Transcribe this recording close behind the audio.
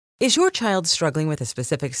Is your child struggling with a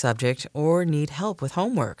specific subject or need help with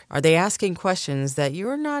homework? Are they asking questions that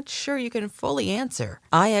you're not sure you can fully answer?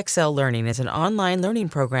 IXL Learning is an online learning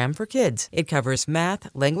program for kids. It covers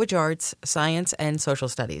math, language arts, science, and social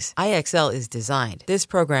studies. IXL is designed. This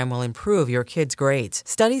program will improve your kids' grades.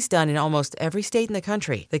 Studies done in almost every state in the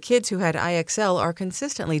country. The kids who had IXL are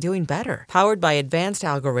consistently doing better. Powered by advanced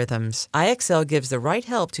algorithms, IXL gives the right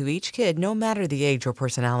help to each kid no matter the age or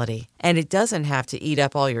personality. And it doesn't have to eat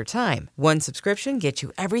up all your time. One subscription gets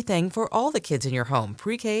you everything for all the kids in your home,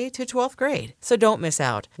 pre-K to 12th grade. So don't miss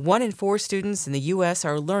out. 1 in 4 students in the U.S.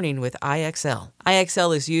 are learning with IXL.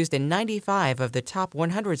 IXL is used in 95 of the top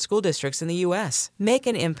 100 school districts in the U.S. Make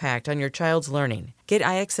an impact on your child's learning. Get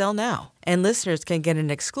IXL now. And listeners can get an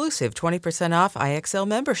exclusive 20% off IXL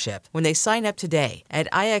membership when they sign up today at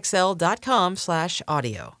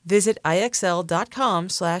IXL.com/audio. Visit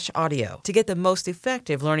IXL.com/audio to get the most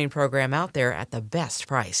effective learning program out there at the best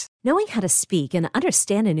price. Knowing how to speak and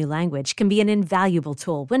understand a new language can be an invaluable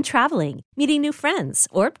tool when traveling, meeting new friends,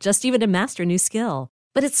 or just even to master a new skill.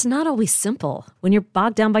 But it's not always simple when you're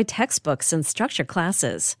bogged down by textbooks and structured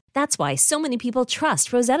classes. That's why so many people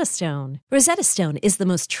trust Rosetta Stone. Rosetta Stone is the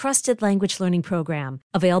most trusted language learning program,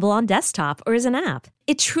 available on desktop or as an app.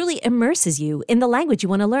 It truly immerses you in the language you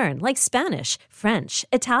want to learn, like Spanish, French,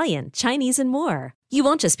 Italian, Chinese, and more. You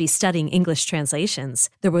won't just be studying English translations.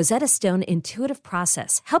 The Rosetta Stone intuitive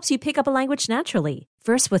process helps you pick up a language naturally,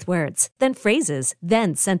 first with words, then phrases,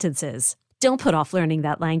 then sentences. Don't put off learning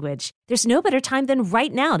that language. There's no better time than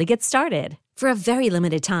right now to get started. For a very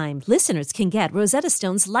limited time, listeners can get Rosetta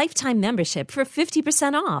Stone's lifetime membership for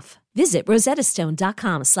 50% off. Visit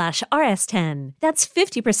rosettastone.com/rs10. That's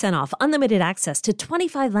 50% off unlimited access to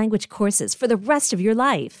 25 language courses for the rest of your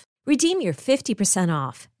life. Redeem your 50%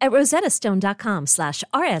 off at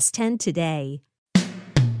rosettastone.com/rs10 today.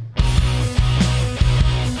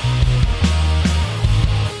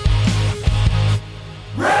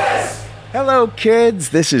 Hello,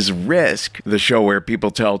 kids. This is Risk, the show where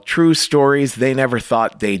people tell true stories they never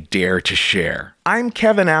thought they'd dare to share. I'm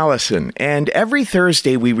Kevin Allison, and every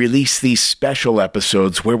Thursday we release these special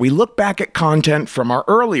episodes where we look back at content from our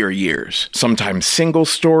earlier years, sometimes single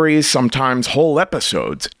stories, sometimes whole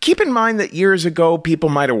episodes. Keep in mind that years ago, people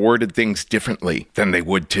might have worded things differently than they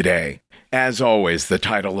would today. As always, the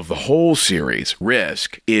title of the whole series,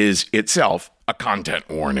 Risk, is itself a content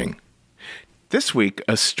warning. This week,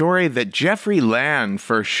 a story that Jeffrey Land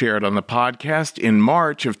first shared on the podcast in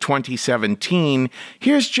March of 2017.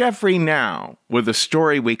 Here's Jeffrey now with a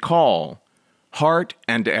story we call Heart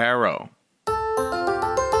and Arrow.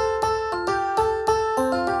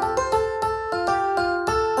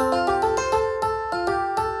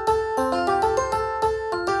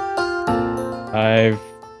 I've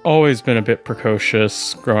always been a bit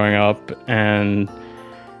precocious growing up, and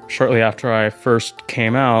shortly after I first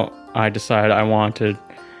came out, I decided I wanted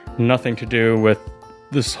nothing to do with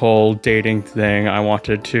this whole dating thing. I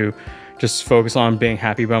wanted to just focus on being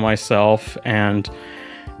happy by myself and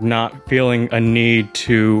not feeling a need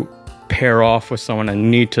to pair off with someone, a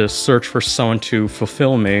need to search for someone to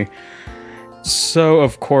fulfill me. So,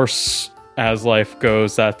 of course, as life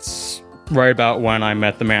goes, that's right about when I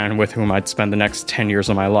met the man with whom I'd spend the next 10 years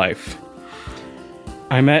of my life.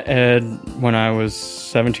 I met Ed when I was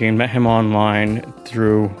 17, met him online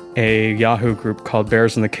through a Yahoo group called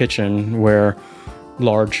Bears in the Kitchen, where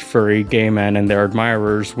large furry gay men and their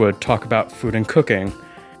admirers would talk about food and cooking.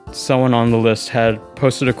 Someone on the list had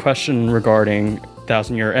posted a question regarding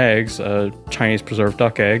 1,000-year eggs, a Chinese preserved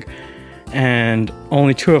duck egg, and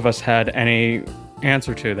only 2 of us had any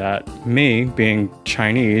answer to that. Me, being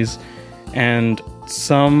Chinese, and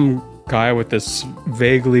some guy with this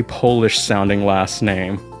vaguely Polish-sounding last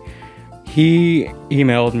name. He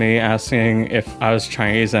emailed me asking if I was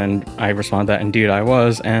Chinese, and I responded that indeed I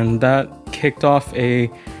was, and that kicked off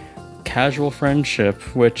a casual friendship,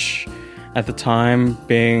 which at the time,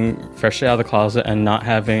 being freshly out of the closet and not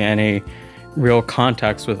having any real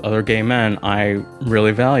contacts with other gay men, I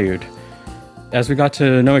really valued. As we got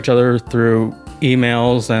to know each other through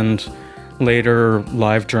emails and later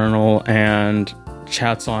LiveJournal and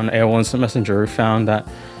chats on AOL Instant Messenger, we found that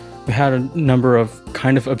we had a number of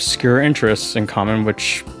kind of obscure interests in common,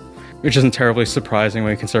 which isn't terribly surprising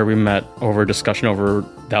when you consider we met over a discussion over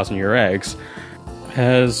 1,000-year eggs.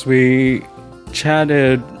 As we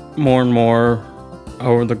chatted more and more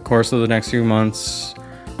over the course of the next few months,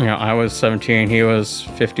 I was 17, he was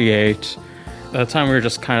 58. At the time, we were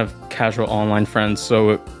just kind of casual online friends,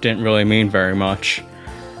 so it didn't really mean very much.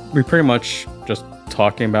 We pretty much just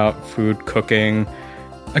talking about food, cooking.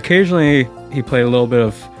 Occasionally, he played a little bit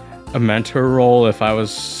of a mentor role if I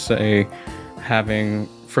was, say, having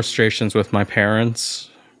frustrations with my parents.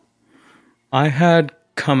 I had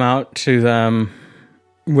come out to them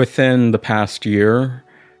within the past year.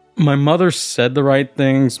 My mother said the right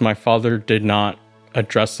things. My father did not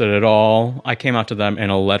address it at all. I came out to them in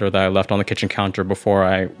a letter that I left on the kitchen counter before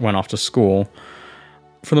I went off to school.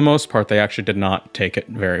 For the most part, they actually did not take it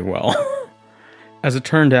very well. As it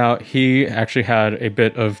turned out, he actually had a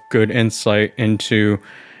bit of good insight into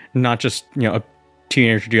not just, a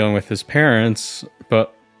teenager dealing with his parents,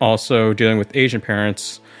 but also dealing with Asian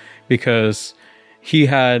parents, because he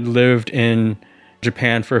had lived in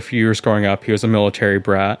Japan for a few years growing up. He was a military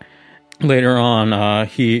brat. Later on,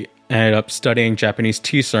 he ended up studying Japanese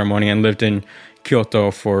tea ceremony and lived in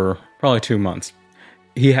Kyoto for probably 2 months.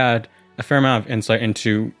 He had a fair amount of insight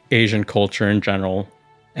into Asian culture in general,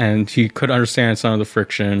 and he could understand some of the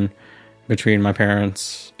friction between my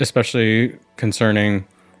parents, especially concerning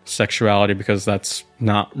sexuality, because that's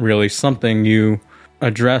not really something you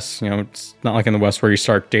address. It's not like in the West where you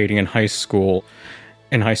start dating in high school.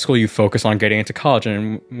 In high school, you focus on getting into college,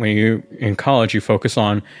 and when you in college, you focus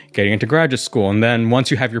on getting into graduate school. And then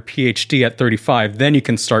once you have your PhD at 35, then you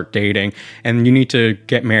can start dating, and you need to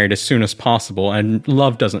get married as soon as possible, and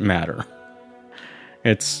love doesn't matter.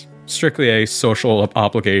 It's strictly a social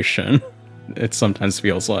obligation, it sometimes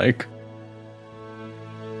feels like.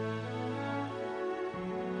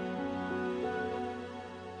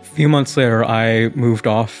 A few months later, I moved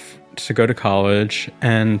off to go to college,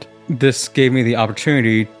 and this gave me the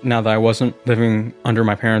opportunity, now that I wasn't living under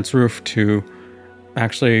my parents' roof, to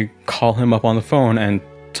actually call him up on the phone and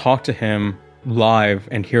talk to him live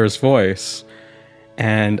and hear his voice.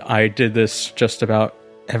 And I did this just about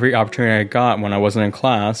every opportunity I got when I wasn't in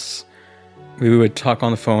class. We would talk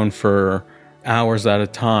on the phone for hours at a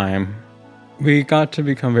time. We got to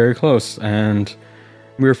become very close, and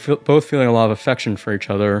we were both feeling a lot of affection for each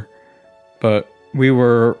other, but we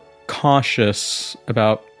were cautious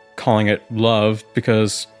about calling it love,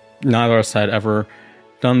 because neither of us had ever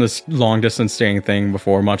done this long distance dating thing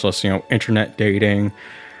before, much less, internet dating,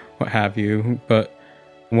 what have you. But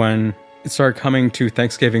when it started coming to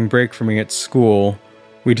Thanksgiving break for me at school,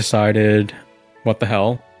 we decided, what the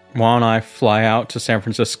hell? Why don't I fly out to San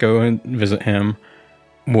Francisco and visit him?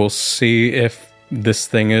 We'll see if this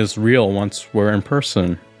thing is real once we're in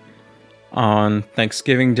person. On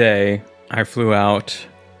Thanksgiving Day, I flew out.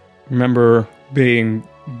 Remember being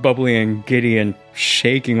bubbly and giddy and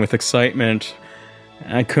shaking with excitement.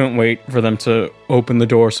 I couldn't wait for them to open the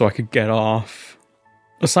door so I could get off.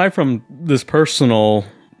 Aside from this personal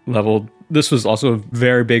level, this was also a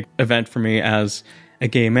very big event for me as a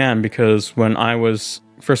gay man, because when I was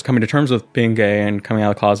first coming to terms with being gay and coming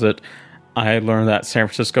out of the closet, I learned that San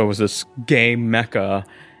Francisco was this gay mecca,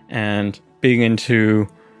 and being into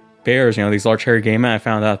bears, these large hairy gay men, I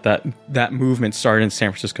found out that movement started in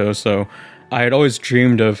San Francisco. So I had always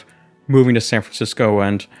dreamed of moving to San Francisco,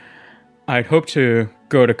 and I'd hoped to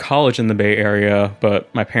go to college in the Bay Area,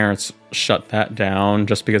 but my parents shut that down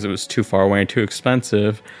just because it was too far away and too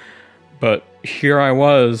expensive. But here I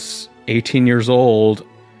was, 18 years old,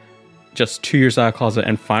 just 2 years out of closet,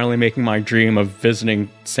 and finally making my dream of visiting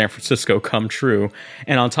San Francisco come true.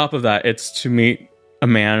 And on top of that, it's to meet a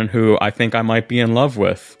man who I think I might be in love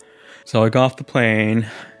with. So I got off the plane,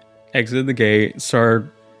 exited the gate,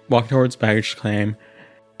 started walking towards baggage claim,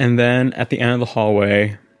 and then at the end of the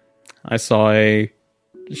hallway, I saw a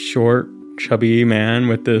short, chubby man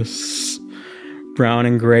with this brown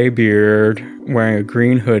and gray beard, wearing a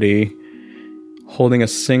green hoodie, holding a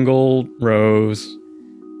single rose,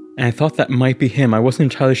 and I thought that might be him. I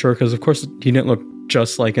wasn't entirely sure, because of course he didn't look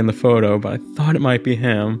just like in the photo, but I thought it might be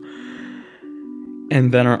him.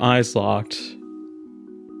 And then our eyes locked,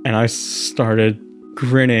 and I started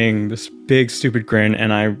grinning, this big stupid grin,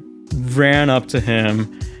 and I ran up to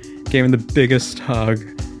him, gave him the biggest hug,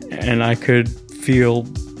 and I could feel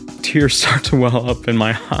tears start to well up in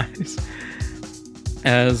my eyes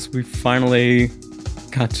as we finally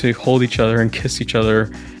got to hold each other and kiss each other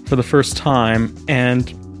for the first time, and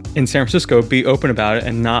in San Francisco be open about it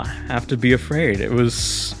and not have to be afraid. It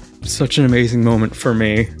was such an amazing moment for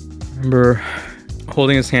me. I remember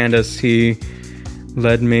holding his hand as he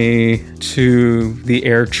led me to the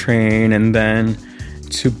air train, and then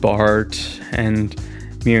to BART and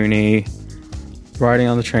Muni, riding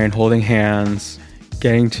on the train, holding hands,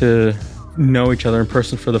 getting to know each other in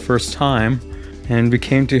person for the first time. And we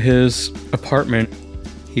came to his apartment.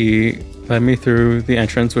 He led me through the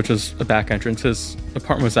entrance, which was a back entrance. His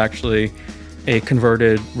apartment was actually a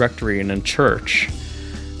converted rectory and a church.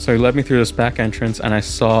 So he led me through this back entrance, and I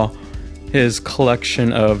saw his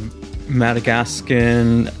collection of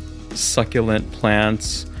Madagascan succulent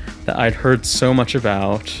plants that I'd heard so much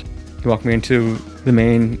about. He walked me into the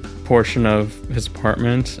main portion of his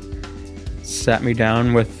apartment, sat me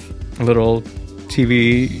down with a little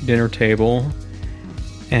TV dinner table,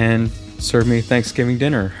 and served me Thanksgiving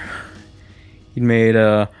dinner. He'd made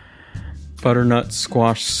a butternut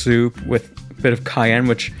squash soup with a bit of cayenne,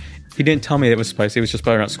 which he didn't tell me it was spicy. It was just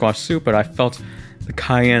butternut squash soup, but I felt the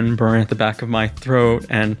cayenne burn at the back of my throat,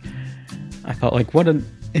 and I felt like, what an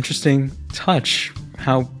interesting touch.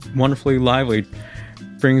 How wonderfully lively.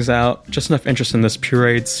 Brings out just enough interest in this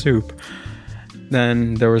pureed soup.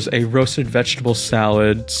 Then there was a roasted vegetable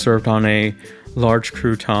salad served on a large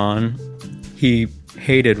crouton. He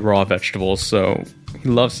hated raw vegetables, so he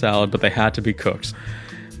loved salad, but they had to be cooked.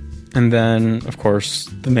 And then, of course,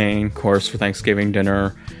 the main course for Thanksgiving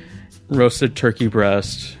dinner, roasted turkey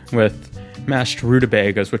breast with mashed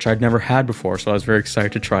rutabagas, which I'd never had before, so I was very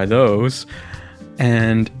excited to try those.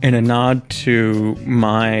 And in a nod to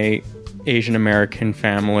my Asian American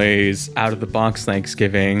family's out-of-the-box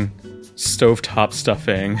Thanksgiving, stovetop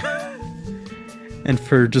stuffing. And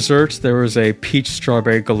for dessert, there was a peach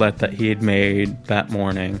strawberry galette that he had made that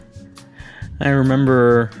morning. I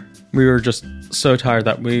remember we were just so tired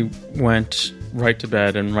that we went right to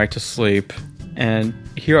bed and right to sleep. And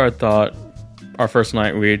here I thought our first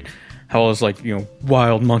night we'd have all this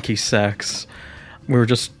wild monkey sex. We were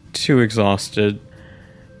just too exhausted.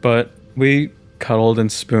 But we cuddled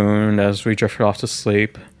and spooned as we drifted off to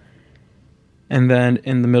sleep. And then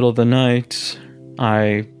in the middle of the night,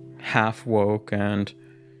 I half woke and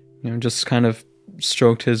just kind of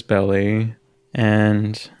stroked his belly,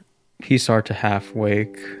 and he started to half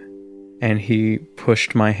wake, and he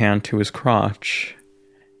pushed my hand to his crotch.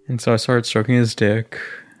 And so I started stroking his dick.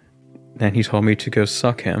 Then he told me to go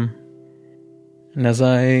suck him. And as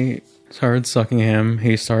I started sucking him,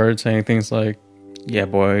 he started saying things like, yeah,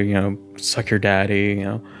 boy, suck your daddy,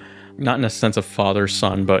 not in a sense of father,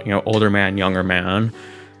 son, but, older man, younger man.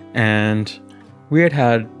 And we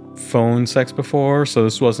had phone sex before, so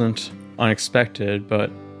this wasn't unexpected,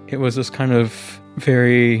 but it was this kind of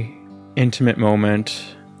very intimate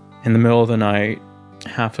moment in the middle of the night,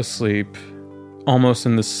 half asleep, almost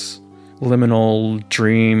in this liminal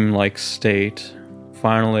dream-like state,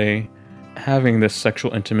 finally having this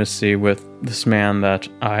sexual intimacy with this man that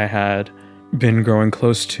I had been growing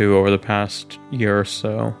close to over the past year or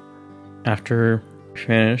so. After we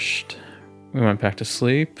finished, we went back to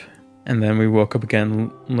sleep, and then we woke up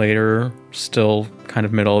again later, still kind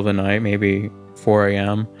of middle of the night, maybe 4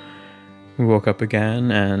 a.m. We woke up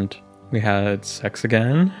again, and we had sex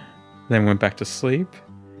again, then went back to sleep,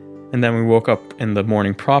 and then we woke up in the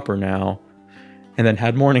morning proper now, and then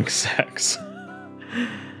had morning sex.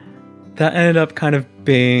 That ended up kind of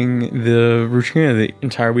being the routine of the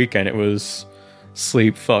entire weekend. It was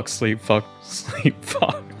sleep, fuck, sleep, fuck, sleep,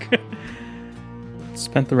 fuck.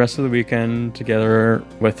 Spent the rest of the weekend together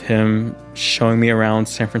with him, showing me around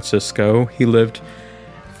San Francisco. He lived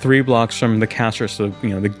 3 blocks from the Castro, so,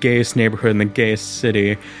 the gayest neighborhood in the gayest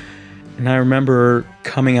city. And I remember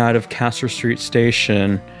coming out of Castro Street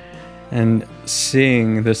Station and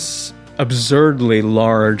seeing this absurdly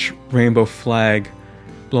large rainbow flag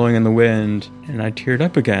blowing in the wind, and I teared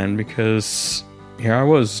up again because here I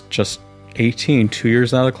was, just 18, 2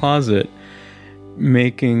 years out of the closet,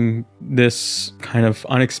 making this kind of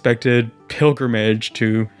unexpected pilgrimage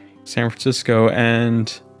to San Francisco,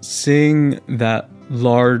 and seeing that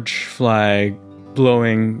large flag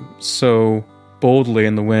blowing so boldly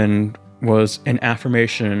in the wind was an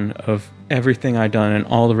affirmation of everything I'd done and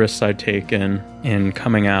all the risks I'd taken in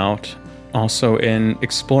coming out, also in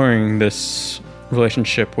exploring this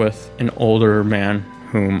relationship with an older man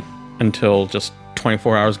whom until just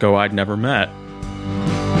 24 hours ago I'd never met.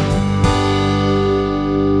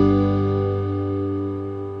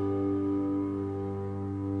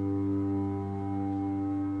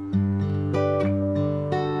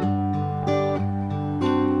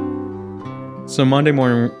 So Monday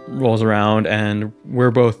morning rolls around and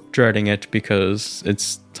we're both dreading it because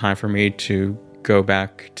it's time for me to go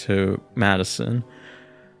back to Madison.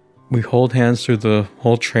 We hold hands through the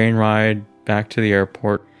whole train ride back to the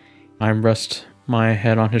airport. I rest my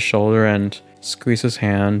head on his shoulder and squeeze his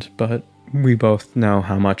hand, but we both know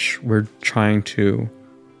how much we're trying to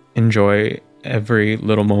enjoy every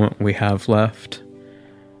little moment we have left.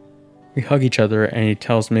 We hug each other and he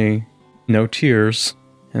tells me, no tears,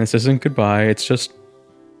 and this isn't goodbye, it's just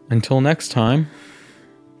until next time.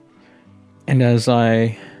 And as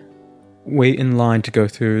I wait in line to go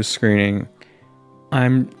through screening,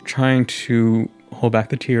 I'm trying to hold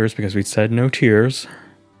back the tears because we said no tears,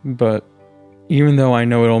 but even though I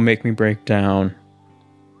know it'll make me break down,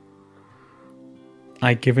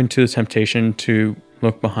 I give in to the temptation to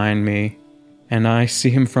look behind me, and I see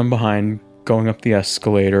him from behind going up the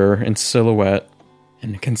escalator in silhouette,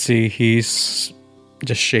 and I can see he's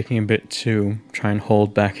just shaking a bit to try and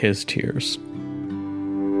hold back his tears.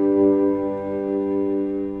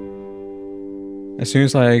 As soon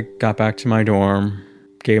as I got back to my dorm,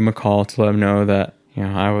 gave him a call to let him know that,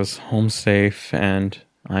 I was home safe and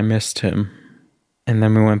I missed him. And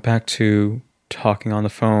then we went back to talking on the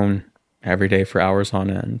phone every day for hours on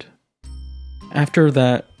end. After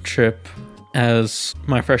that trip, as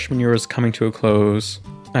my freshman year was coming to a close,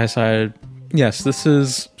 I decided, yes, this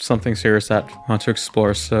is something serious that I want to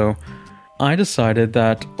explore. So I decided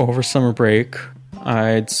that over summer break,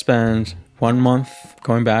 I'd spend 1 month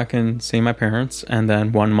going back and seeing my parents, and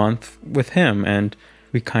then 1 month with him. And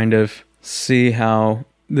we kind of see how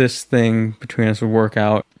this thing between us would work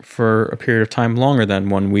out for a period of time longer than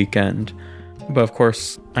 1 weekend. But of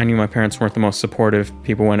course, I knew my parents weren't the most supportive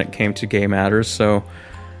people when it came to gay matters, so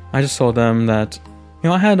I just told them that,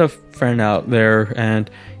 I had a friend out there, and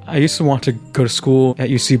I used to want to go to school at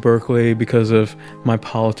UC Berkeley because of my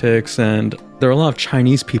politics, and there are a lot of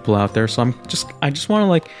Chinese people out there, so I just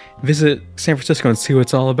want to visit San Francisco and see what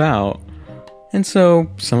it's all about. And so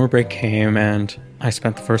summer break came, and I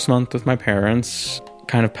spent the first month with my parents,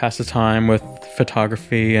 kind of passed the time with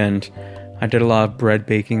photography, and I did a lot of bread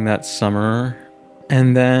baking that summer.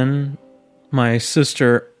 And then my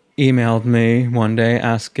sister emailed me one day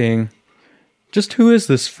asking, just who is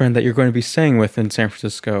this friend that you're going to be staying with in San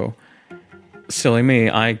Francisco? Silly me,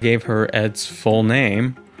 I gave her Ed's full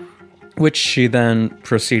name, which she then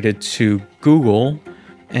proceeded to Google,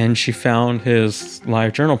 and she found his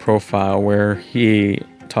LiveJournal profile where he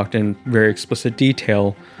talked in very explicit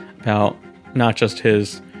detail about not just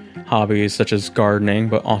his hobbies such as gardening,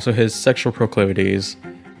 but also his sexual proclivities,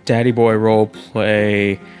 daddy boy role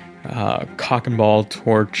play, cock and ball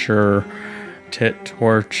torture, tit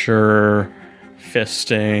torture,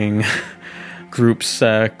 fisting, group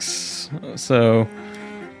sex. So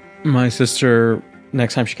my sister,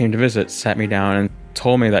 next time she came to visit, sat me down and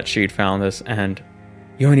told me that she'd found this, and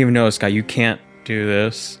you don't even know this guy, you can't do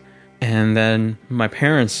this. And then my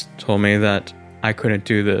parents told me that I couldn't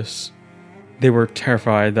do this. They were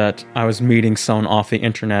terrified that I was meeting someone off the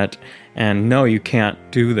internet, and no, you can't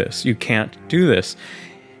do this. You can't do this.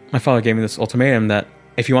 My father gave me this ultimatum that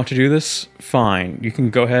if you want to do this, fine. You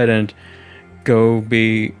can go ahead and go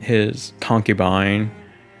be his concubine,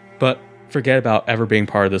 but forget about ever being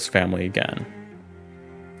part of this family again.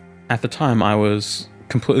 At the time, I was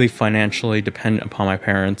completely financially dependent upon my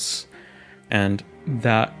parents, and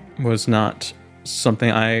that was not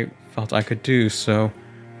something I felt I could do, so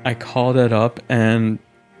I called it up and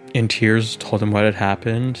in tears told him what had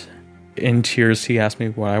happened. In tears, he asked me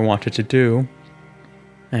what I wanted to do.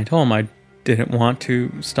 And I told him I didn't want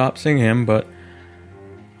to stop seeing him, but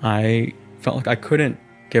I felt like I couldn't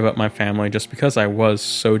give up my family just because I was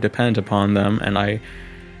so dependent upon them, and I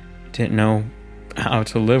didn't know how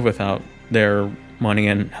to live without their money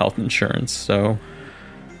and health insurance. So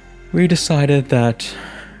we decided that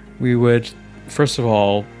we would, first of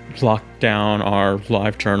all, lock down our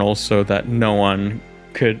LiveJournals so that no one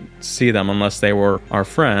could see them unless they were our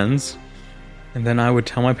friends. And then I would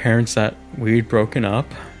tell my parents that we'd broken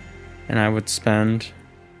up, and I would spend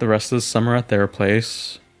the rest of the summer at their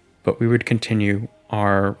place, but we would continue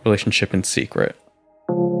our relationship in secret.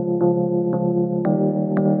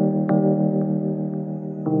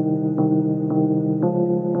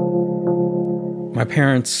 My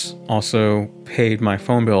parents also paid my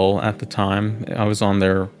phone bill at the time. I was on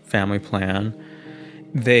their family plan.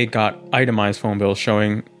 They got itemized phone bills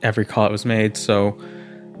showing every call that was made, so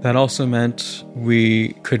that also meant we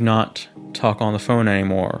could not talk on the phone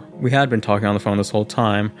anymore. We had been talking on the phone this whole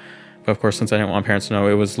time, but of course, since I didn't want my parents to know,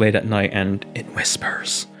 it was late at night and in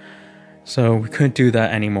whispers. So we couldn't do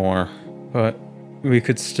that anymore, but we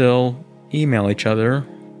could still email each other.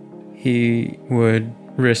 He would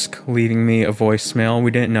risk leaving me a voicemail.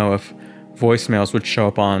 We didn't know if voicemails would show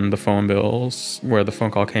up on the phone bills where the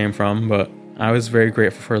phone call came from, but I was very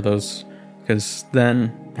grateful for those because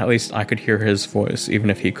then at least I could hear his voice even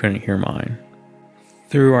if he couldn't hear mine.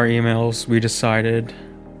 Through our emails, we decided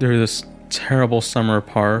through this terrible summer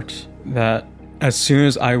apart that as soon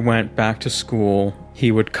as I went back to school,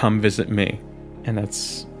 he would come visit me. And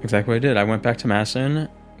that's exactly what I did. I went back to Madison.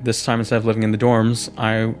 This time, instead of living in the dorms,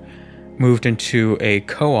 I moved into a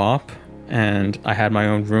co-op and I had my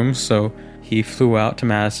own room, so he flew out to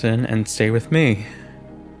Madison and stayed with me.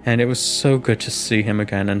 And it was so good to see him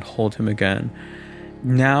again and hold him again.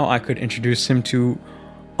 Now I could introduce him to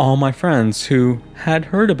all my friends who had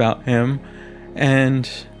heard about him and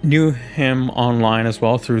knew him online as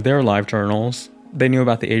well through their live journals. They knew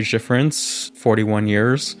about the age difference, 41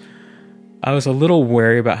 years. I was a little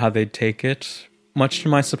wary about how they'd take it. Much to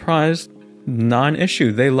my surprise, not an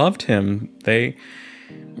issue. They loved him. They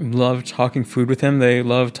loved talking food with him. They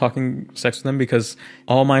loved talking sex with him because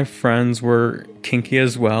all my friends were kinky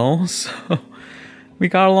as well. So we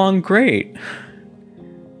got along great.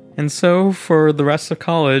 And so for the rest of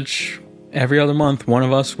college, every other month, one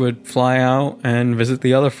of us would fly out and visit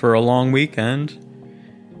the other for a long weekend.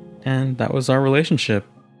 And that was our relationship.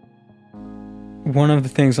 One of the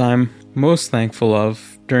things I'm most thankful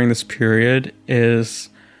of during this period is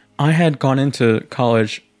I had gone into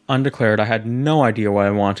college undeclared. I had no idea what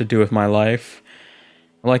I wanted to do with my life.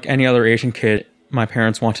 Like any other Asian kid, my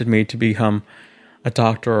parents wanted me to become a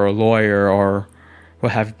doctor or a lawyer or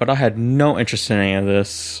what have you, but I had no interest in any of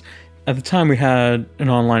this. At the time, we had an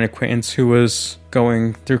online acquaintance who was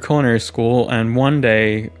going through culinary school, and one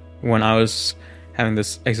day when I was having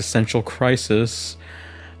this existential crisis,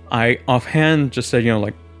 I offhand just said,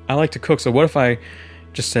 I like to cook, so what if I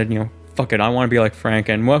just said, fuck it, I want to be like Frank,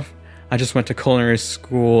 and what if I just went to culinary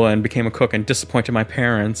school and became a cook and disappointed my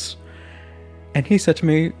parents? And he said to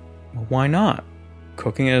me, well, why not?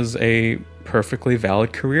 Cooking is a perfectly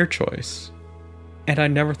valid career choice. And I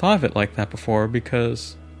never thought of it like that before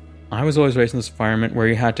because I was always raised in this environment where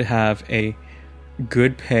you had to have a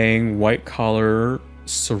good-paying, white-collar,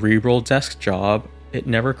 cerebral desk job. It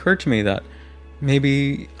never occurred to me that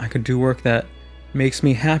maybe I could do work that makes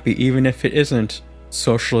me happy, even if it isn't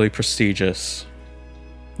socially prestigious.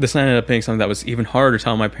 This ended up being something that was even harder to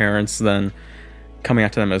tell my parents than coming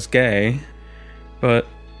out to them as gay. But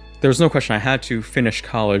there was no question I had to finish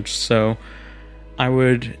college, so I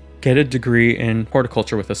would get a degree in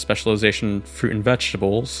horticulture with a specialization in fruit and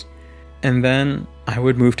vegetables. And then I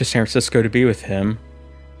would move to San Francisco to be with him.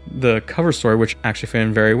 The cover story, which actually fit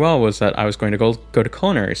in very well, was that I was going to go to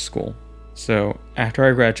culinary school. So after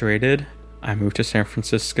I graduated, I moved to San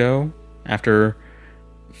Francisco after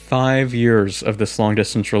 5 years of this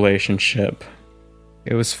long-distance relationship.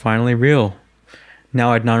 It was finally real.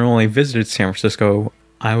 Now I'd not only visited San Francisco,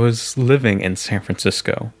 I was living in San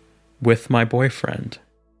Francisco with my boyfriend.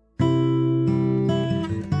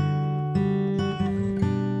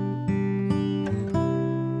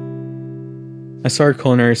 I started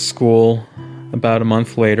culinary school about a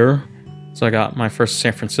month later, so I got my first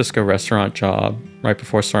San Francisco restaurant job right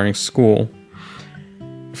before starting school.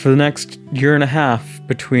 For the next year and a half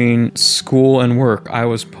between school and work, I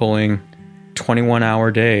was pulling 21-hour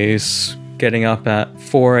days, getting up at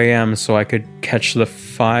 4 a.m. so I could catch the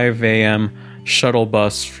 5 a.m. shuttle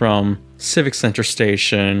bus from Civic Center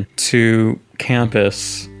Station to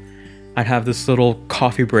campus. I'd have this little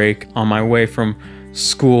coffee break on my way from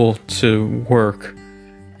school to work,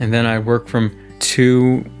 and then I'd work from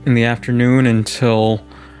 2 in the afternoon until,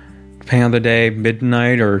 depending on the day,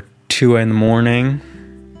 midnight or 2 in the morning,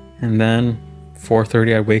 and then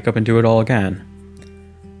 4:30 I'd wake up and do it all again.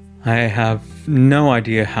 I have no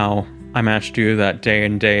idea how I managed to do that day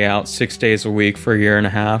in, day out, 6 days a week for a year and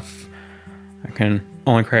a half. I can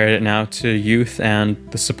only credit it now to youth and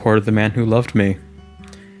the support of the man who loved me.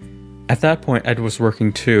 At that point, Ed was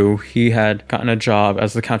working too. He had gotten a job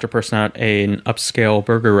as the counter person at an upscale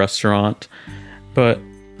burger restaurant, but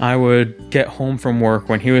I would get home from work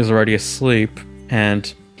when he was already asleep,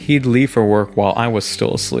 and he'd leave for work while I was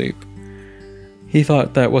still asleep. He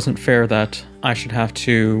thought that it wasn't fair that I should have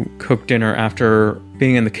to cook dinner after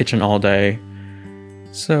being in the kitchen all day,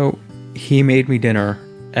 so he made me dinner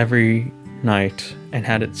every night and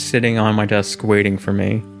had it sitting on my desk waiting for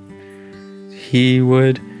me. He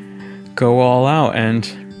would go all out and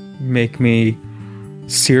make me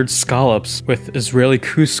seared scallops with Israeli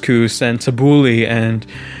couscous and tabbouleh, and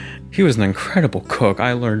he was an incredible cook.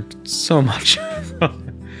 I learned so much from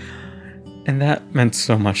him, and that meant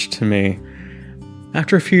so much to me.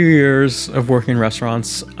 After a few years of working in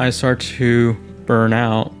restaurants, I started to burn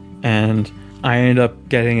out, and I ended up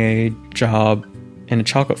getting a job in a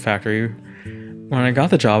chocolate factory. When I got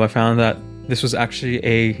the job, I found that this was actually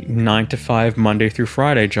a 9-to-5 Monday through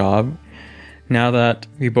Friday job. Now that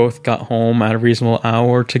we both got home at a reasonable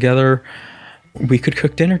hour together, we could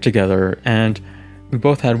cook dinner together, and we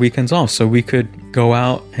both had weekends off, so we could go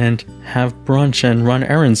out and have brunch and run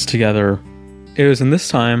errands together. It was in this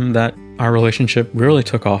time that our relationship really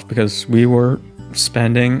took off because we were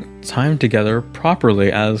spending time together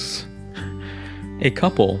properly as a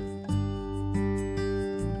couple.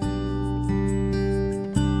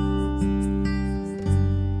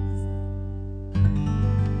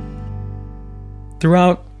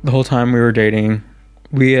 Throughout the whole time we were dating,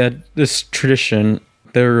 we had this tradition.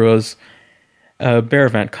 There was a bear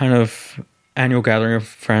event, kind of annual gathering of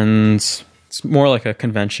friends. It's more like a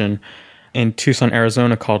convention in Tucson,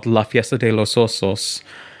 Arizona called La Fiesta de los Osos.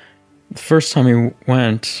 The first time we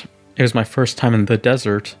went, it was my first time in the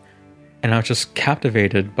desert, and I was just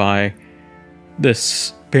captivated by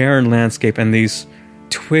this barren landscape and these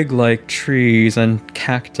twig-like trees and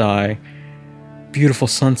cacti, beautiful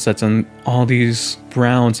sunsets and all these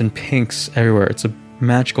browns and pinks everywhere. It's a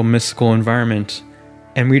magical, mystical environment.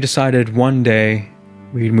 And we decided one day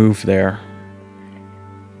we'd move there.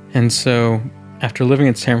 And so, after living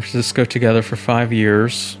in San Francisco together for 5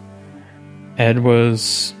 years, Ed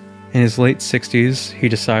was in his late 60s. He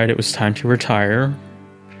decided it was time to retire.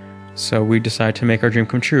 So we decided to make our dream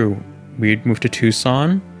come true. We'd move to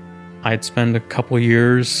Tucson. I'd spend a couple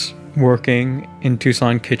years working in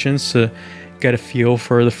Tucson kitchens to get a feel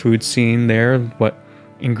for the food scene there, what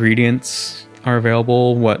ingredients are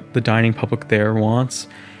available, what the dining public there wants,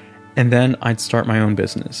 and then I'd start my own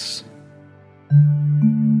business.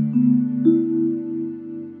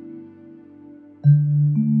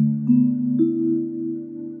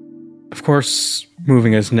 Of course,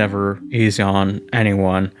 moving is never easy on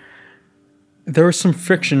anyone. There was some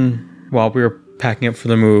friction while we were packing up for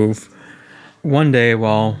the move. One day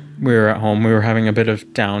while we were at home, we were having a bit of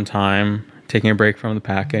downtime, taking a break from the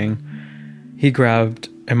packing. He grabbed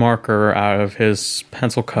a marker out of his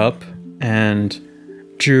pencil cup and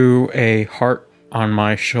drew a heart on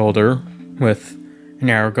my shoulder with an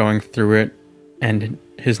arrow going through it and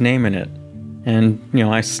his name in it. And,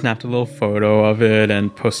 I snapped a little photo of it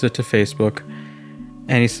and posted it to Facebook.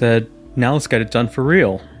 And he said, "Now let's get it done for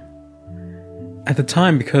real." At the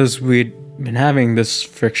time, because we'd been having this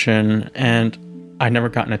friction and I'd never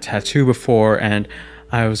gotten a tattoo before and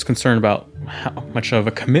I was concerned about how much of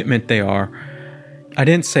a commitment they are, I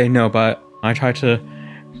didn't say no, but I tried to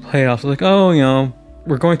play it off like,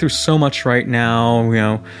 we're going through so much right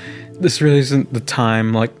now, this really isn't the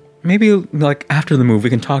time, maybe after the move we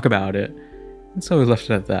can talk about it. And so we left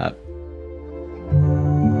it at that.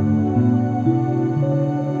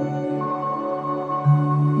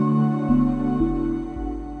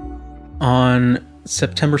 On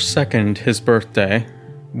September 2nd, his birthday,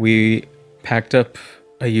 we packed up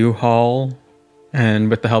a U-Haul, and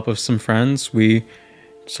with the help of some friends, we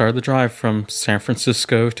started the drive from San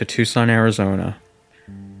Francisco to Tucson, Arizona.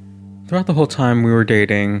 Throughout the whole time we were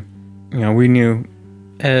dating, we knew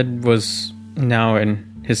Ed was now in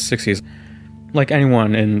his 60s. Like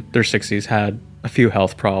anyone in their 60s had a few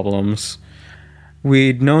health problems.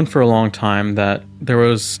 We'd known for a long time that there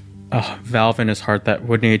was a valve in his heart that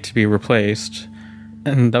would need to be replaced.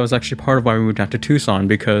 And that was actually part of why we moved down to Tucson,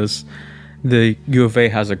 because the U of A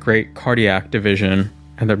has a great cardiac division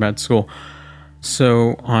in their med school.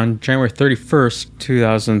 So on January 31st,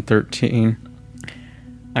 2013,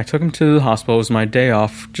 I took him to the hospital. It was my day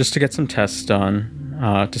off just to get some tests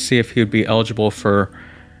done to see if he would be eligible for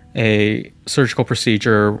a surgical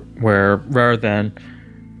procedure where, rather than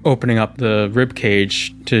opening up the rib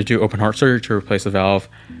cage to do open heart surgery to replace the valve,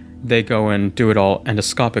 they go and do it all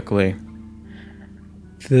endoscopically.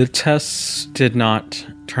 The tests did not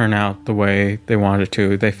turn out the way they wanted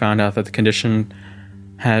to. They found out that the condition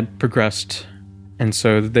had progressed, and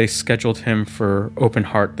so they scheduled him for open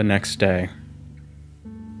heart the next day.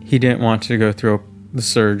 He didn't want to go through the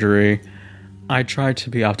surgery. I tried to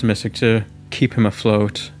be optimistic to keep him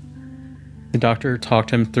afloat. The doctor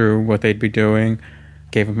talked him through what they'd be doing,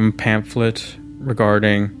 gave him a pamphlet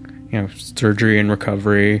regarding, surgery and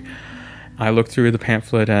recovery. I looked through the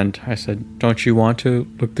pamphlet and I said, "Don't you want to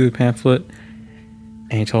look through the pamphlet?"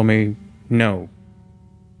 And he told me, "No.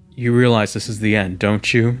 You realize this is the end,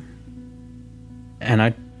 don't you?" And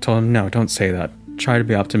I told him, "No, don't say that. Try to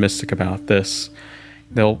be optimistic about this.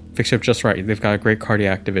 They'll fix it up just right. They've got a great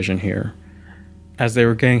cardiac division here." As they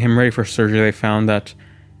were getting him ready for surgery, they found that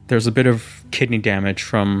there's a bit of kidney damage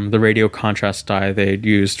from the radio contrast dye they'd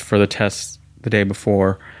used for the tests the day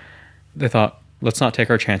before. They thought, let's not take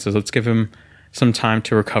our chances. Let's give him some time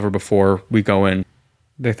to recover before we go in.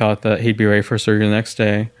 They thought that he'd be ready for surgery the next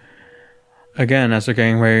day. Again, as they're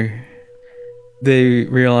getting ready, they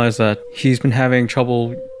realized that he's been having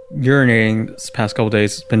trouble urinating this past couple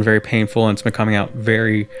days. It's been very painful and it's been coming out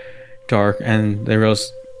very dark, and they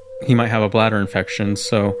realized he might have a bladder infection,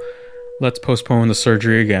 so let's postpone the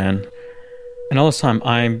surgery again. And all this time,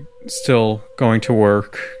 I'm still going to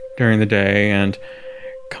work during the day and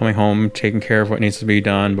coming home, taking care of what needs to be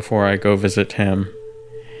done before I go visit him.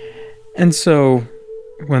 And so,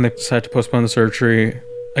 when they decided to postpone the surgery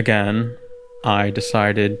again, I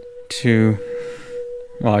decided to,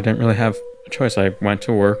 I didn't really have a choice. I went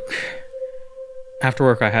to work After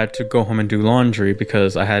work, I had to go home and do laundry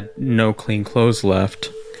because I had no clean clothes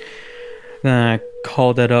left. Then I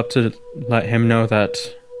called Ed up to let him know that,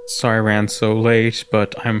 sorry I ran so late,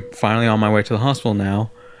 but I'm finally on my way to the hospital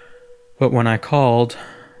now. But when I called,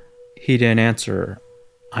 he didn't answer.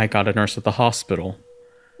 I got a nurse at the hospital.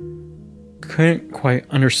 Couldn't quite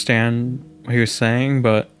understand what he was saying,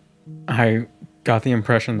 but I got the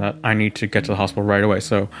impression that I need to get to the hospital right away.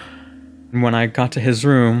 So when I got to his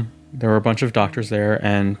room, there were a bunch of doctors there,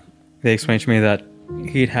 and they explained to me that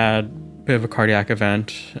he'd had a bit of a cardiac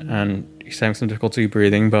event and he's having some difficulty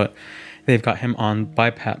breathing, but they've got him on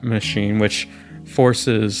BiPAP machine, which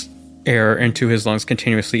forces air into his lungs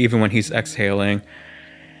continuously, even when he's exhaling.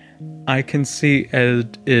 I can see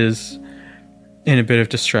Ed is in a bit of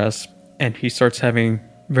distress, and he starts having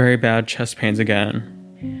very bad chest pains again.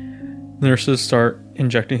 The nurses start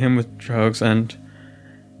injecting him with drugs, and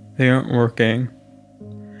they aren't working.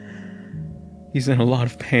 He's in a lot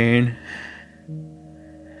of pain.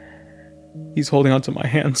 He's holding onto my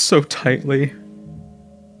hand so tightly.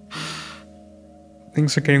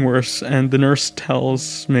 Things are getting worse, and the nurse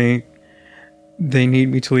tells me they need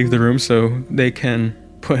me to leave the room so they can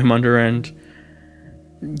put him under and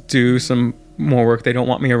do some more work. They don't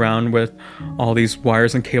want me around with all these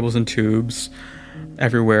wires and cables and tubes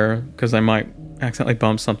everywhere because I might accidentally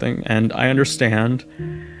bump something, and I understand.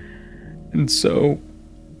 And so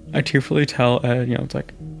I tearfully tell Ed, it's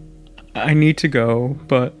like, I need to go,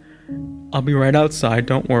 but I'll be right outside,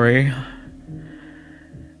 don't worry.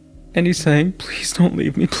 And he's saying, please don't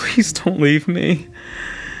leave me, please don't leave me.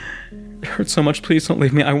 It hurts so much, please don't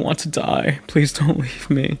leave me, I want to die, please don't leave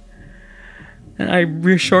me. And I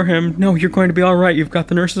reassure him, no, you're going to be alright, you've got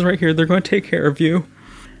the nurses right here, they're going to take care of you.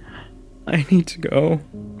 I need to go,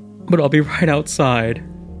 but I'll be right outside.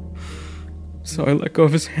 So I let go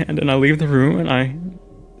of his hand and I leave the room and I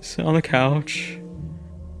sit on the couch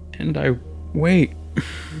and I wait.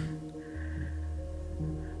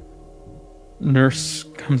 Nurse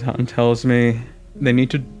comes out and tells me they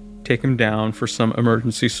need to take him down for some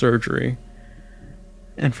emergency surgery.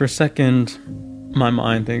 And for a second, my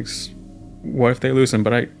mind thinks, what if they lose him?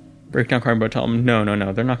 But I break down crying, but I tell them, no,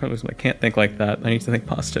 they're not going to lose him. I can't think like that. I need to think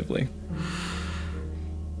positively.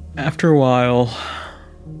 After a while,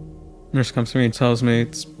 nurse comes to me and tells me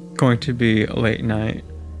it's going to be a late night.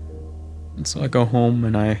 And so I go home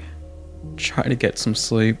and I try to get some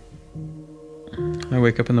sleep. I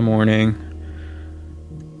wake up in the morning.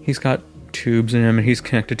 He's got tubes in him and he's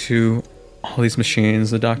connected to all these machines.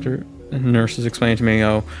 The doctor and nurses explained to me,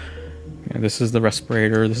 this is the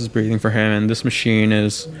respirator, this is breathing for him, and this machine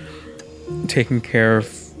is taking care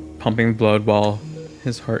of pumping blood while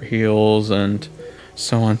his heart heals, and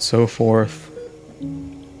so on and so forth.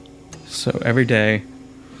 So every day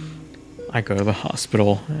I go to the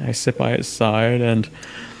hospital, I sit by his side and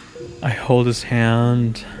I hold his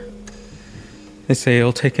hand. They say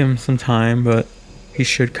it'll take him some time, but he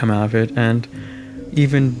should come out of it. And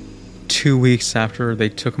even 2 weeks after they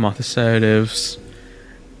took him off the sedatives,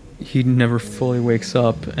 he never fully wakes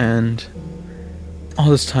up, and all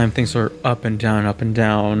this time things are up and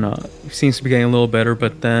down. He seems to be getting a little better,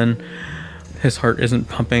 but then his heart isn't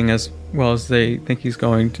pumping as well as they think he's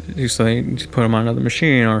going to do, so they need to put him on another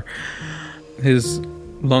machine, or his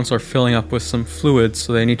lungs are filling up with some fluids,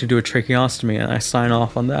 so they need to do a tracheostomy, and I sign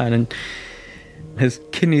off on that. And his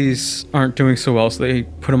kidneys aren't doing so well, so they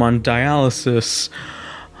put him on dialysis.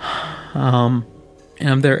 And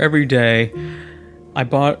I'm there every day. I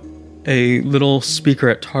bought a little speaker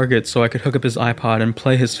at Target so I could hook up his iPod and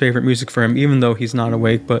play his favorite music for him, even though he's not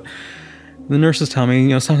awake. But the nurses tell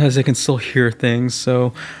me, sometimes they can still hear things.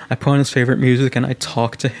 So I put on his favorite music and I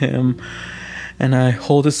talk to him. And I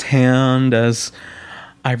hold his hand as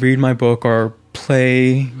I read my book or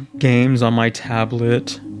play games on my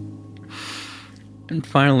tablet. And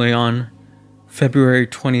finally, on February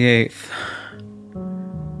 28th,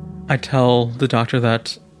 I tell the doctor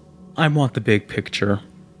that I want the big picture.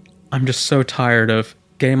 I'm just so tired of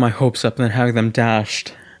getting my hopes up and then having them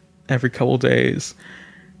dashed every couple days.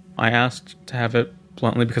 I asked to have it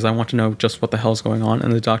bluntly because I want to know just what the hell's going on,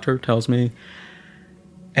 and the doctor tells me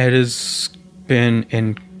Ed has been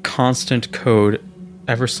in constant code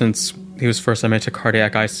ever since he was first admitted to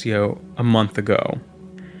cardiac ICU a month ago.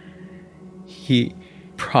 He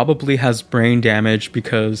probably has brain damage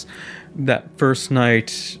because that first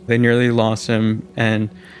night they nearly lost him and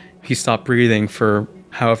he stopped breathing for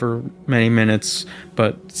however many minutes,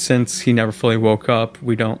 but since he never fully woke up,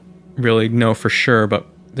 we don't really know for sure, but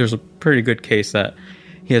there's a pretty good case that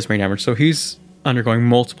he has brain damage. So he's undergoing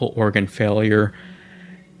multiple organ failure,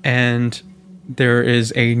 and there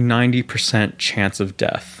is a 90% chance of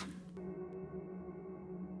death.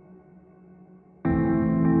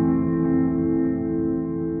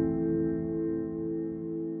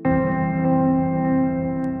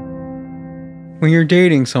 when you're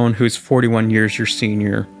dating someone who's 41 years your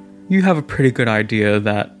senior, you have a pretty good idea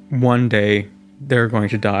that one day they're going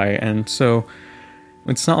to die. And so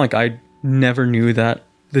it's not like I never knew that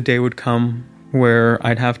the day would come where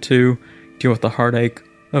I'd have to deal with the heartache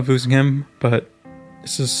of losing him, but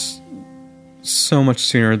this is so much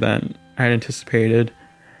sooner than I'd anticipated.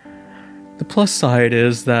 The plus side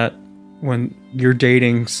is that when you're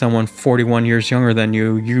dating someone 41 years younger than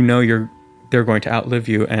you, you know they're going to outlive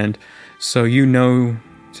you, and so you know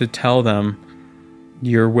to tell them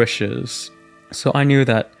your wishes. So I knew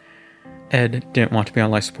that Ed didn't want to be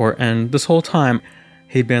on life support, and this whole time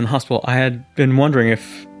he'd been in the hospital, I had been wondering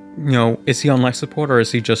if, is he on life support or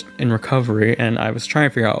is he just in recovery? And I was trying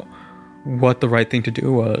to figure out what the right thing to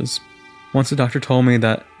do was. Once the doctor told me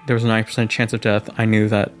that there was a 90% chance of death, I knew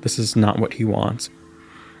that this is not what he wants.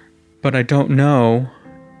 But I don't know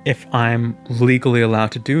if I'm legally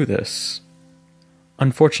allowed to do this.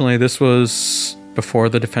 Unfortunately, this was before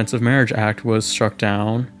the Defense of Marriage Act was struck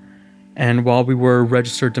down. And while we were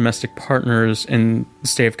registered domestic partners in the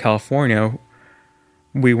state of California,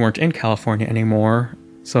 we weren't in California anymore.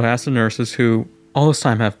 So I asked the nurses, who all this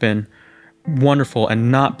time have been wonderful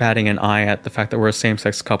and not batting an eye at the fact that we're a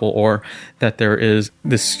same-sex couple or that there is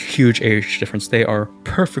this huge age difference. They are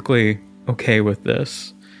perfectly okay with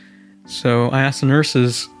this. So I asked the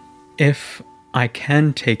nurses if I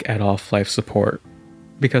can take Ed off life support,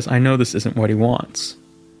 because I know this isn't what he wants.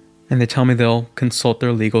 And they tell me they'll consult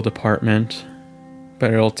their legal department,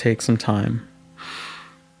 but it'll take some time.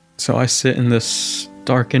 So I sit in this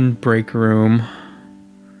darkened break room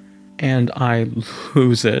and I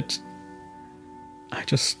lose it. I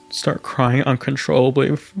just start crying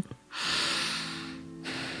uncontrollably.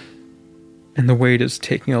 And the wait is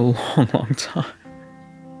taking a long, long time.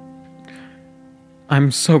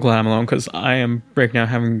 I'm so glad I'm alone, because I am breaking down,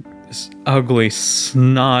 having this ugly,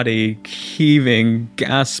 snotty, heaving,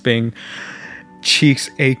 gasping, cheeks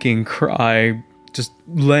aching cry, just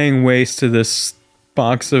laying waste to this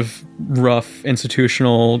box of rough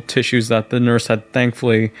institutional tissues that the nurse had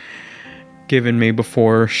thankfully given me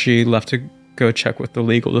before she left to go check with the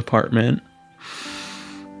legal department.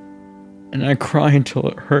 And I cry until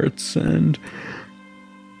it hurts, and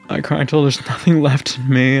I cry until there's nothing left in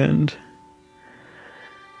me, and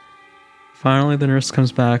finally the nurse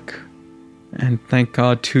comes back, and thank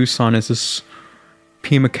God Tucson is this,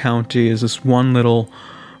 Pima County is this one little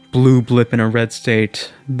blue blip in a red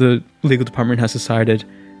state. The legal department has decided,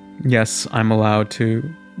 yes, I'm allowed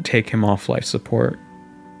to take him off life support.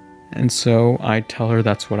 And so I tell her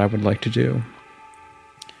that's what I would like to do.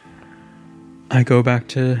 I go back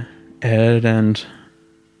to Ed and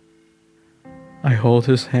I hold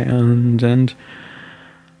his hand and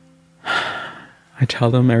I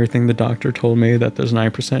tell him everything the doctor told me, that there's a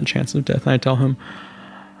 9% chance of death. And I tell him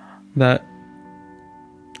that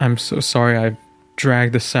I'm so sorry I've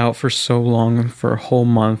dragged this out for so long, for a whole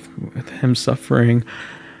month, with him suffering.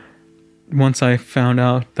 Once I found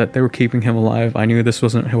out that they were keeping him alive, I knew this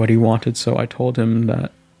wasn't what he wanted, so I told him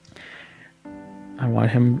that I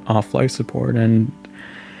want him off life support, and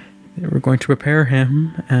they were going to prepare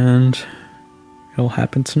him, and it'll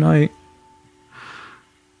happen tonight.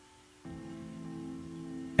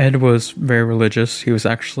 Ed was very religious. He was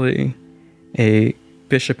actually a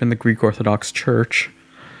bishop in the Greek Orthodox Church,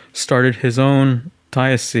 started his own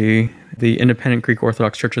diocese, the Independent Greek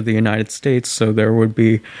Orthodox Church of the United States, so there would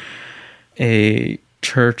be a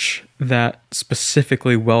church that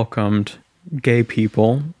specifically welcomed gay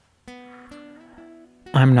people.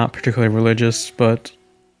 I'm not particularly religious, but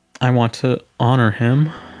I want to honor him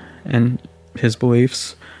and his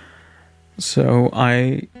beliefs. So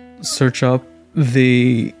I search up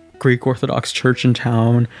the Greek Orthodox Church in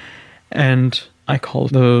town, and I call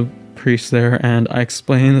the priest there, and I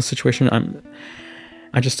explain the situation.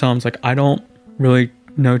 I just tell him, it's like, I don't really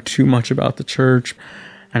know too much about the church,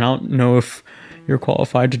 and I don't know if you're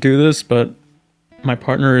qualified to do this, but my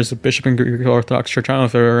partner is a bishop in Greek Orthodox Church. I don't know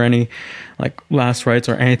if there are any last rites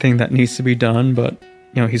or anything that needs to be done, but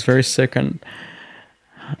he's very sick, and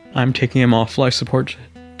I'm taking him off life support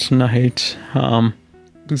tonight.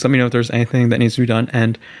 Please let me know if there's anything that needs to be done.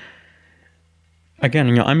 And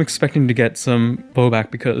again, I'm expecting to get some blowback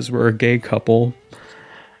because we're a gay couple,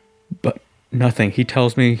 but nothing. He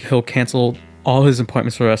tells me he'll cancel all his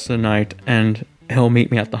appointments for the rest of the night, and he'll meet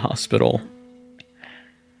me at the hospital.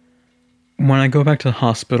 When I go back to the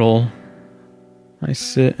hospital, I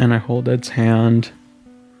sit and I hold Ed's hand.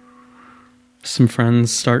 Some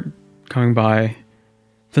friends start coming by.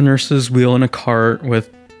 The nurses wheel in a cart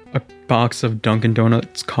with a box of Dunkin'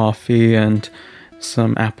 Donuts coffee and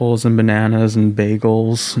some apples and bananas and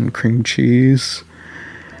bagels and cream cheese.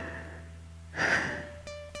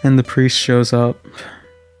 And the priest shows up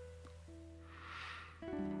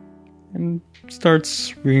and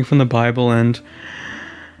starts reading from the Bible and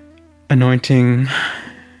anointing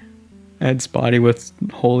Ed's body with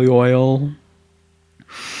holy oil.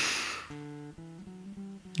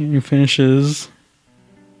 And he finishes,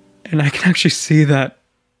 and I can actually see that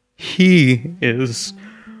he is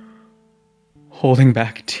holding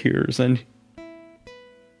back tears, and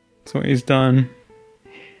that's what he's done.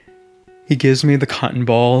 He gives me the cotton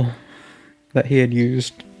ball that he had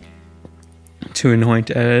used to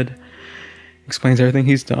anoint Ed, explains everything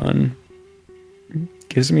he's done,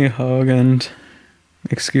 gives me a hug, and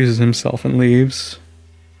excuses himself and leaves.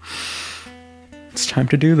 It's time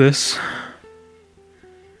to do this.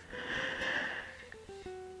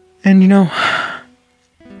 And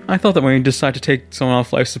I thought that when you decide to take someone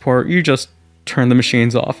off life support, you just turn the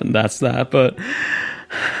machines off and that's that, but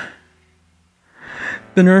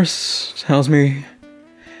the nurse tells me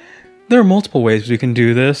there are multiple ways we can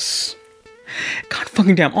do this. God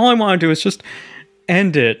fucking damn, all I want to do is just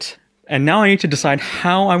end it. And now I need to decide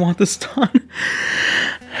how I want this done.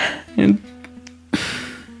 And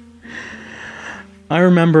I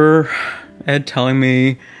remember Ed telling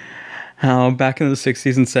me how back in the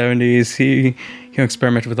 60s and 70s he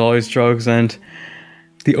experimented with all these drugs, and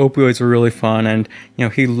the opioids were really fun, and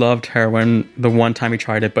he loved heroin the one time he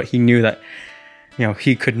tried it, but he knew that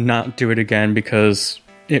he could not do it again because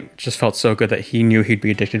it just felt so good that he knew he'd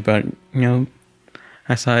be addicted. But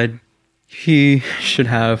I said he should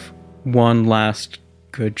have one last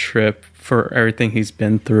good trip for everything he's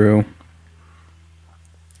been through.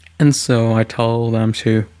 And so I tell them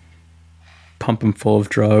to pump him full of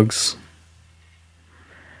drugs.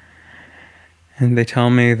 And they tell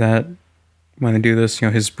me that when they do this,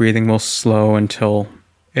 his breathing will slow until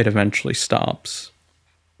it eventually stops.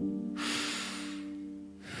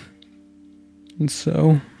 And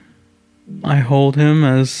so I hold him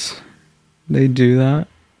as they do that.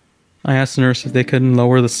 I asked the nurse if they could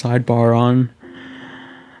lower the sidebar on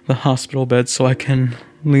the hospital bed so I can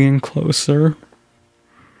lean closer.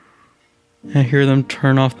 I hear them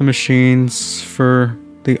turn off the machines for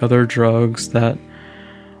the other drugs that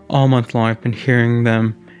all month long I've been hearing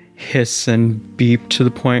them hiss and beep to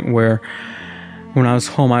the point where when I was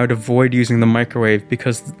home I would avoid using the microwave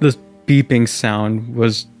because the beeping sound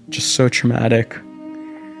was just so traumatic.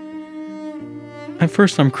 At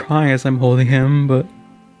first I'm crying as I'm holding him, but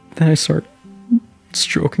then I start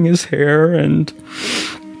stroking his hair and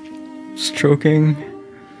stroking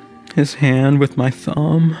his hand with my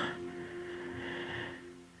thumb.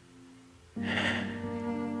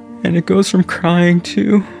 And it goes from crying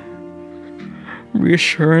to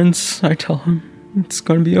reassurance. I tell him it's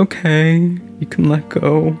going to be okay. You can let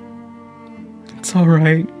go. It's all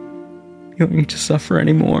right. You don't need to suffer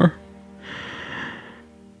anymore.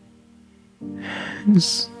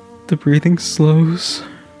 As the breathing slows,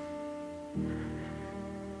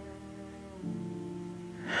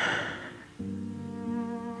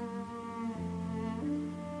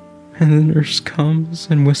 and the nurse comes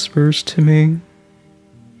and whispers to me,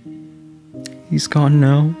 "He's gone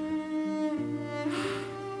now."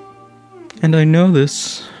 And I know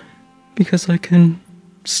this because I can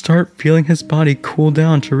start feeling his body cool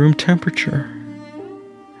down to room temperature.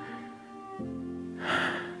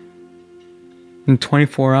 In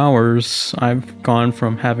 24 hours, I've gone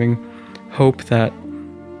from having hope that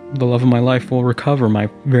the love of my life will recover, my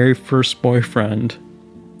very first boyfriend.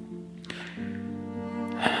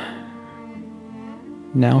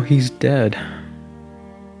 Now he's dead.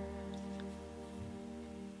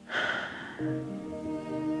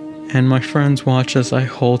 And my friends watch as I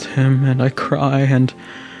hold him and I cry, and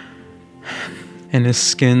his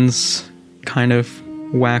skin's kind of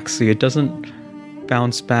waxy. It doesn't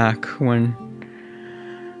bounce back when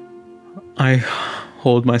I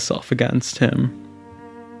hold myself against him.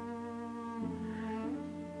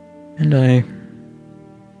 And I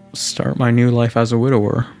start my new life as a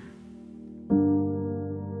widower.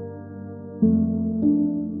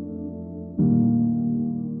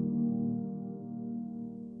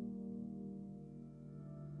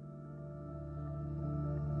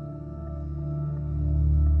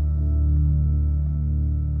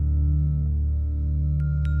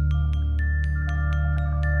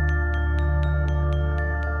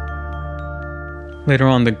 Later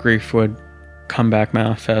on, the grief would come back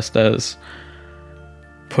manifest as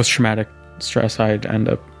post-traumatic stress. I'd end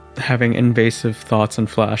up having invasive thoughts and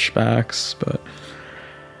flashbacks, but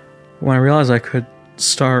when I realized I could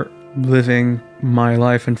start living my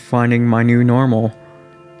life and finding my new normal,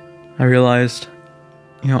 I realized,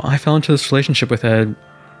 I fell into this relationship with Ed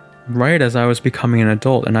right as I was becoming an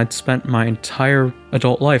adult, and I'd spent my entire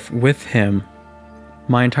adult life with him.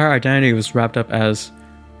 My entire identity was wrapped up as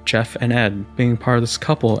Jeff and Ed, being part of this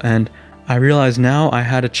couple, and I realized now I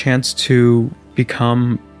had a chance to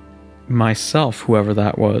become myself, whoever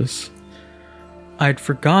that was. I'd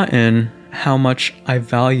forgotten how much I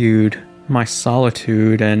valued my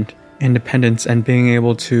solitude and independence and being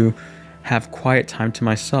able to have quiet time to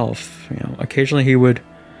myself. Occasionally he would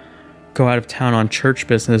go out of town on church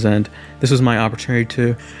business, and this was my opportunity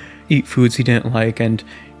to eat foods he didn't like and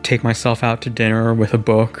take myself out to dinner with a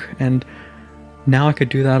book, and now I could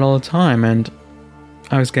do that all the time, and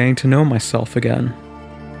I was getting to know myself again.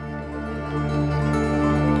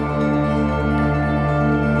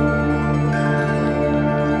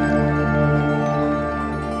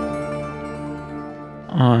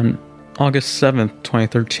 On August 7th,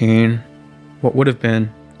 2013, what would have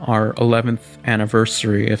been our 11th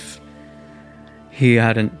anniversary if he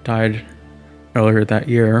hadn't died earlier that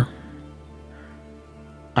year,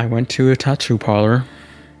 I went to a tattoo parlor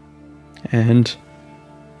and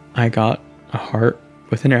I got a heart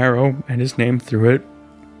with an arrow and his name through it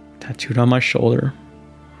tattooed on my shoulder.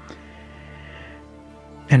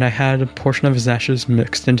 And I had a portion of his ashes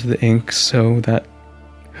mixed into the ink so that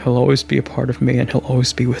he'll always be a part of me and he'll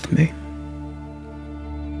always be with me.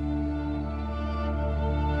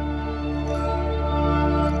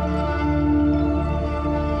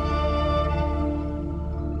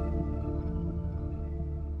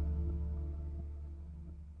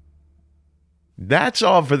 That's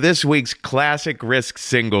all for this week's Classic Risk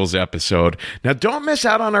Singles episode. Now, don't miss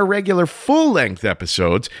out on our regular full-length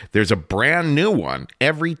episodes. There's a brand new one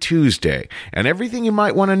every Tuesday, and everything you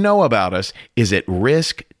might want to know about us is at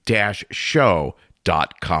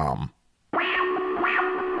risk-show.com.